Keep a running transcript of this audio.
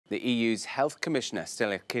The EU's Health Commissioner,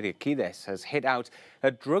 Stylianides, has hit out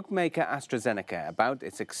at drug maker AstraZeneca about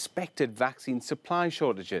its expected vaccine supply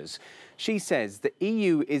shortages. She says the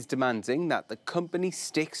EU is demanding that the company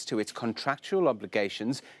sticks to its contractual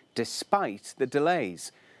obligations despite the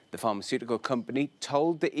delays. The pharmaceutical company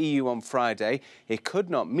told the EU on Friday it could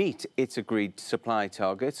not meet its agreed supply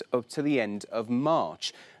targets up to the end of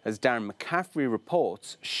March. As Darren McCaffrey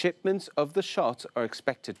reports, shipments of the shot are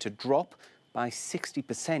expected to drop by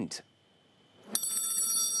 60%.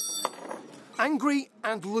 Angry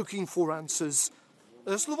and looking for answers,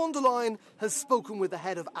 Ursula von der Leyen has spoken with the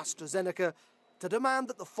head of AstraZeneca to demand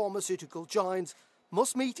that the pharmaceutical giant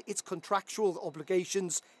must meet its contractual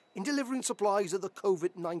obligations in delivering supplies of the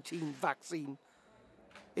COVID-19 vaccine.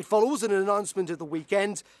 It follows an announcement at the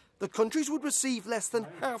weekend that countries would receive less than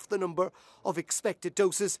half the number of expected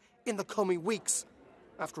doses in the coming weeks,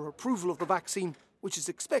 after approval of the vaccine, which is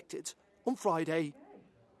expected on Friday.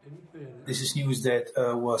 This is news that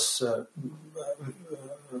was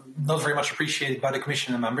not very much appreciated by the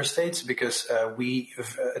Commission and Member States, because we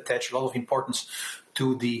attach a lot of importance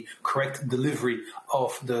to the correct delivery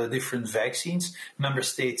of the different vaccines. Member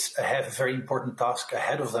States have a very important task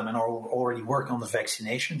ahead of them and are already working on the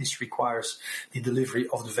vaccination. This requires the delivery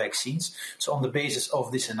of the vaccines. So on the basis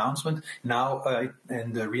of this announcement, now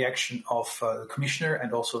and the reaction of the Commissioner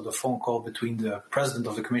and also the phone call between the President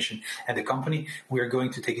of the Commission and the company, we are going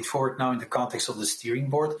to take it forward now in the context of the steering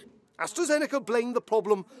board. AstraZeneca blamed the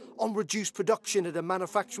problem on reduced production at a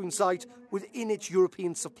manufacturing site within its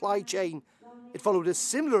European supply chain. It followed a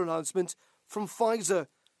similar announcement from Pfizer,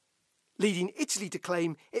 leading Italy to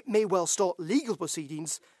claim it may well start legal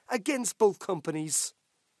proceedings against both companies.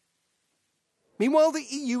 Meanwhile, the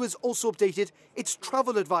EU has also updated its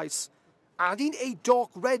travel advice, adding a dark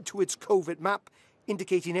red to its COVID map,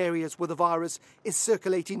 indicating areas where the virus is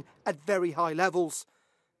circulating at very high levels,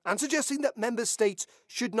 and suggesting that member states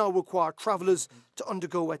should now require travellers to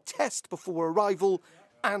undergo a test before arrival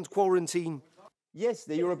and quarantine. Yes,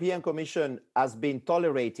 the European Commission has been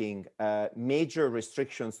tolerating major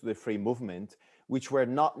restrictions to the free movement, which were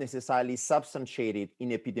not necessarily substantiated in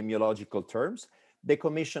epidemiological terms. The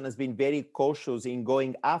Commission has been very cautious in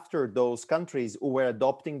going after those countries who were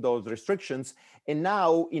adopting those restrictions, and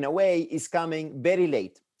now, in a way, is coming very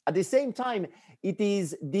late. At the same time, it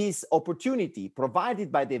is this opportunity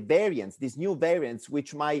provided by the variants, these new variants,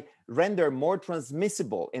 which might render more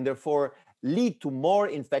transmissible and therefore lead to more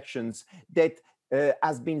infections, that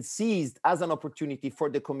has been seized as an opportunity for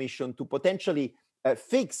the Commission to potentially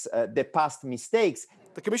fix the past mistakes.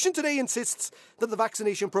 The Commission today insists that the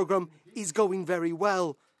vaccination programme is going very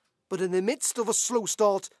well. But in the midst of a slow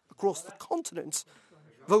start across the continent,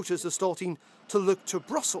 voters are starting to look to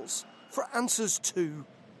Brussels for answers too.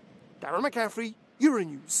 Darren McCaffrey,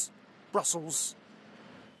 Euronews, Brussels.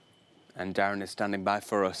 And Darren is standing by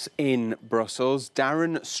for us in Brussels.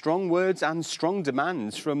 Darren, strong words and strong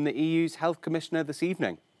demands from the EU's Health Commissioner this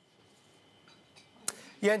evening.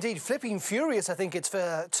 Yeah, indeed. Flipping furious, I think it's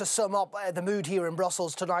fair to sum up the mood here in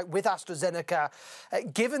Brussels tonight with AstraZeneca,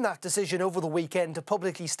 given that decision over the weekend to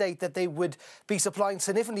publicly state that they would be supplying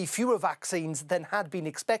significantly fewer vaccines than had been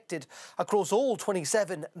expected across all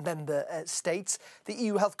 27 member states. The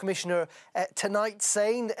EU Health Commissioner tonight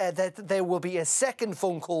saying that there will be a second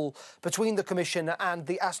phone call between the Commission and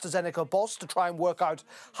the AstraZeneca boss to try and work out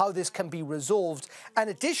how this can be resolved.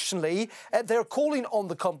 And additionally, they're calling on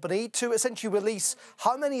the company to essentially release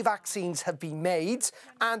how many vaccines have been made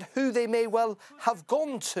and who they may well have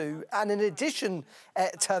gone to. And in addition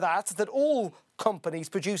to that all companies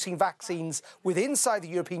producing vaccines inside the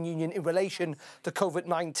European Union in relation to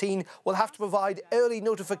COVID-19 will have to provide early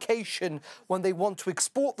notification when they want to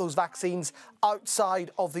export those vaccines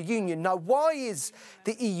outside of the Union. Now, why is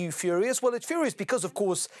the EU furious? Well, it's furious because, of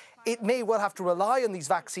course, it may well have to rely on these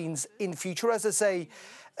vaccines in future. As I say,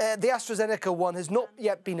 the AstraZeneca one has not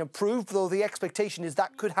yet been approved, though the expectation is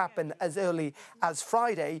that could happen as early as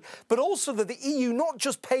Friday. But also that the EU not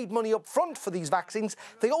just paid money up front for these vaccines,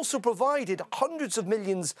 they also provided hundreds of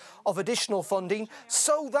millions of additional funding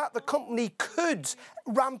so that the company could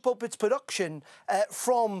ramp up its production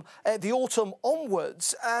from the autumn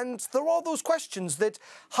onwards. And there are those questions that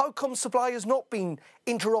how come supply has not been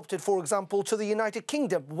interrupted, for example, to the United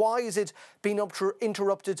Kingdom? Why is it being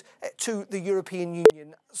interrupted to the European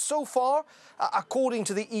Union? So far, according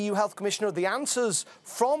to the EU Health Commissioner, the answers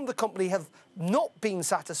from the company have not been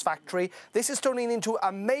satisfactory. This is turning into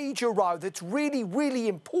a major row that's really, really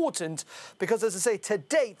important because, as I say, to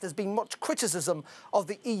date, there's been much criticism of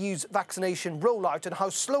the EU's vaccination rollout and how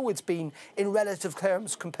slow it's been in relative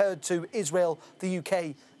terms compared to Israel, the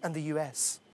UK and the US.